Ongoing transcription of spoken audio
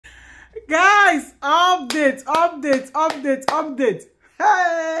Guys, update.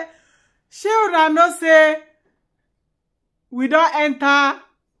 Hey, shey una know say we don't enter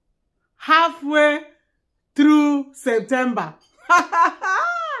halfway through September.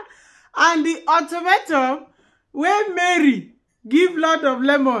 And the ultimatum wey Mary give Lord of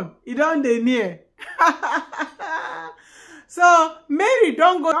Lemon, e don dey near. So Mary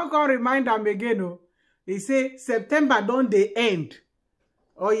don't go remind am again. Oh, he say September don dey end.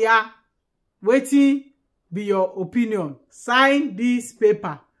 Oh yeah, wetin be your opinion? Sign this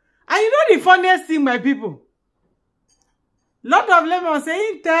paper. And you know the funniest thing, my people, Lord of Lemon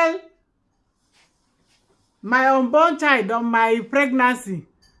say he tell my unborn child on my pregnancy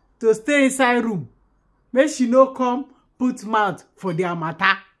to stay inside room, make she no come put mouth for their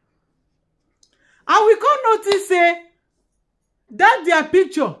matter. And we come notice say that their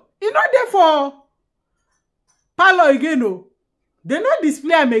picture, e no dey for parlor again. Oh, they no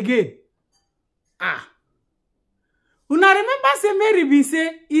display am again. Una remember say Mary bin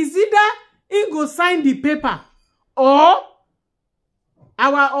say is either he go sign the paper or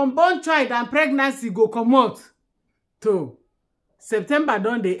our unborn child and pregnancy go comot. To September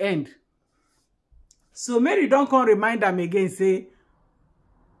don dey end. So Mary don come remind am again say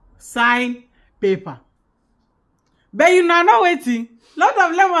sign paper. But you know wetin? Lord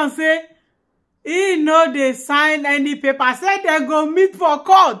of Lemon say he no dey sign any paper. Say they go meet for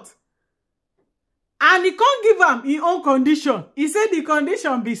court. And he can't give am his own condition. He said the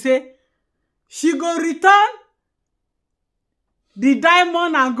condition be say she go return the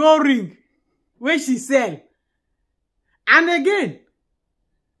diamond and gold ring wey she sell. And again,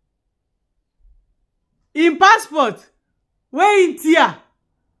 in passport wey in tear,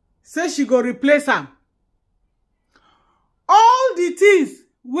 say she go replace am. All the things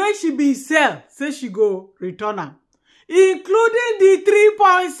wey she be sell, say she go return am, including the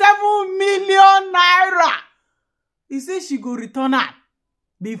 3.7 million naira. He say she go return am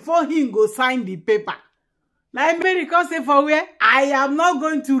before he go sign the paper. Like Mary come say for where? I am not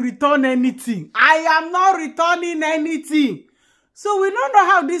going to return anything. I am not returning anything. So we don't know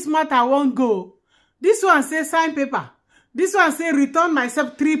how this matter won't go. This one say sign paper. This one say return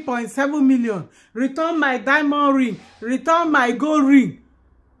myself 3.7 million. Return my diamond ring. Return my gold ring.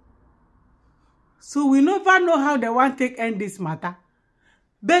 So we never know how they want to end this matter.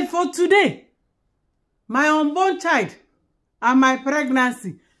 But for today, my unborn child and my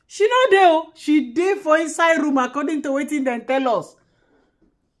pregnancy, she no dey. She dey for inside room according to wetin dem tell us.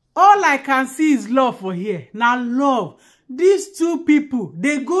 All I can see is love for here. Now love. These two people,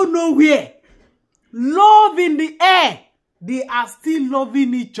 they go nowhere. Love in the air. They are still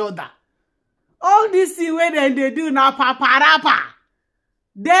loving each other. All this thing wey they do now, paparapa.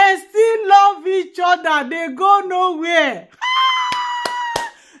 They still love each other. They go nowhere.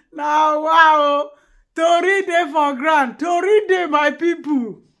 Now, wow. Tori dey for ground. Tori dey, my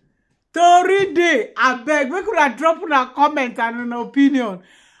people. Tori dey. Abeg, we could have dropped a comment and an opinion.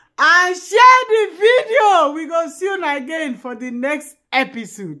 And share the video. We go see you again for the next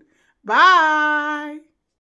episode. Bye.